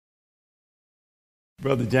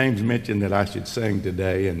Brother James mentioned that I should sing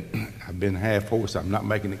today, and I've been half hoarse. I'm not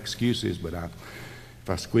making excuses, but if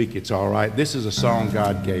I squeak, it's all right. This is a song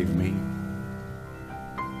God gave me.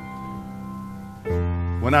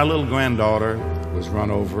 When our little granddaughter was run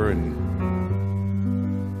over and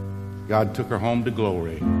God took her home to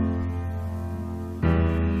glory,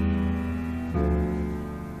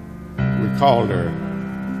 we called her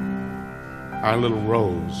our little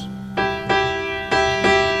Rose.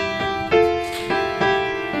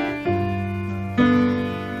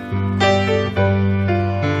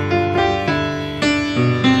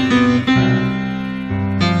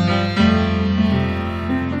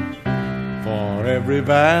 For every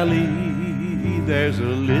valley there's a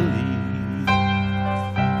lily,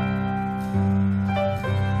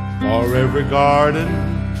 for every garden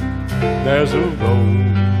there's a rose.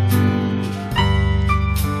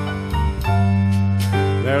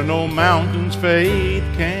 There are no mountains faith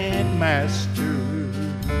can't master.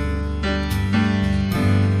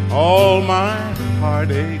 All my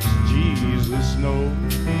heartaches Jesus knows.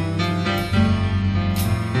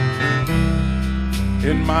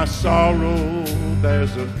 In my sorrow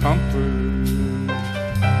there's a comfort,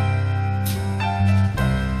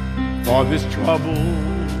 for this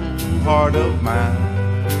troubled heart of mine.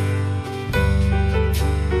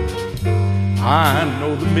 I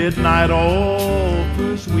know the midnight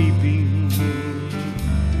offers weeping,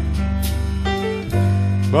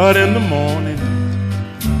 but in the morning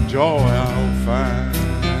joy I'll find.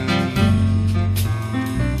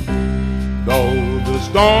 Though the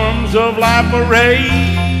storms of life are raging,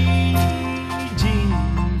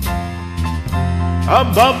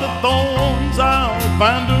 above the thorns I'll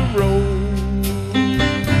find a road.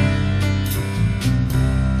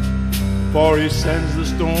 For He sends the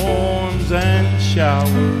storms and showers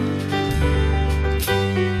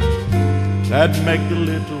that make the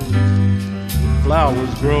little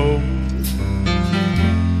flowers grow.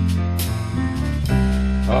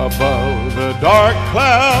 Above the dark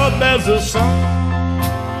cloud there's a sunshine.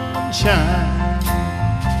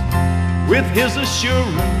 With His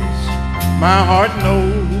assurance my heart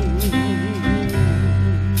knows.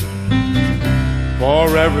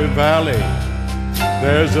 For every valley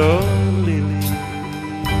there's a lily,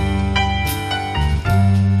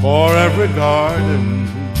 for every garden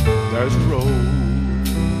there's a rose.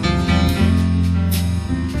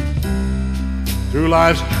 Through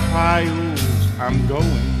life's trials I'm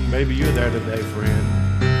going, maybe you're there today, friend,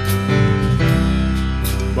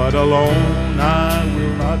 but alone I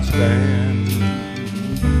will not stand.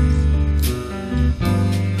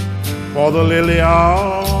 For the lily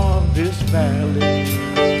of this valley,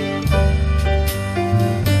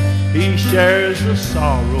 He shares the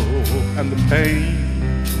sorrow and the pain.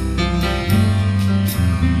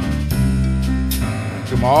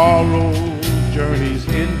 Tomorrow's journey's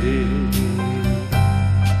ended.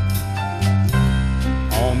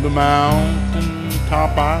 On the mountain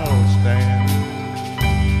top I'll stand,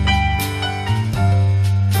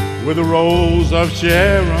 with the rose of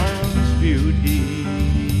Sharon's beauty,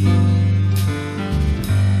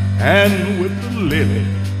 and with the lily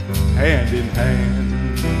hand in hand.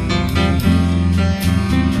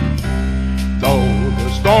 Though the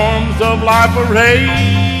storms of life are raging,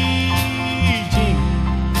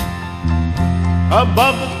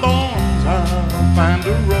 above the thorns I'll find a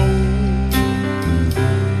road.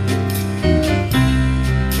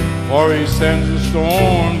 For He sends the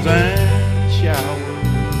storms and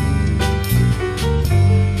showers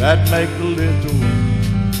that make the little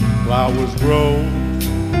flowers grow.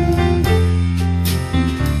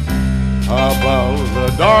 Above the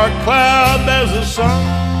dark cloud there's a sunshine.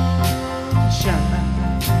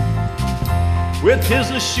 With His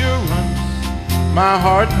assurance my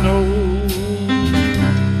heart knows.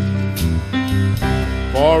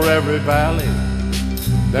 For every valley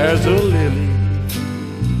there's a lily,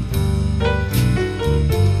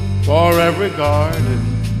 for every garden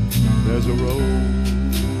there's a rose.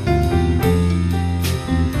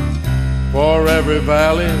 For every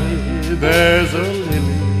valley there's a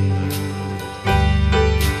lily,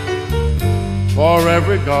 for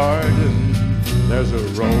every garden there's a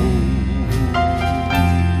rose.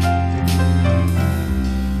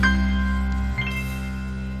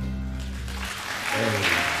 Amen.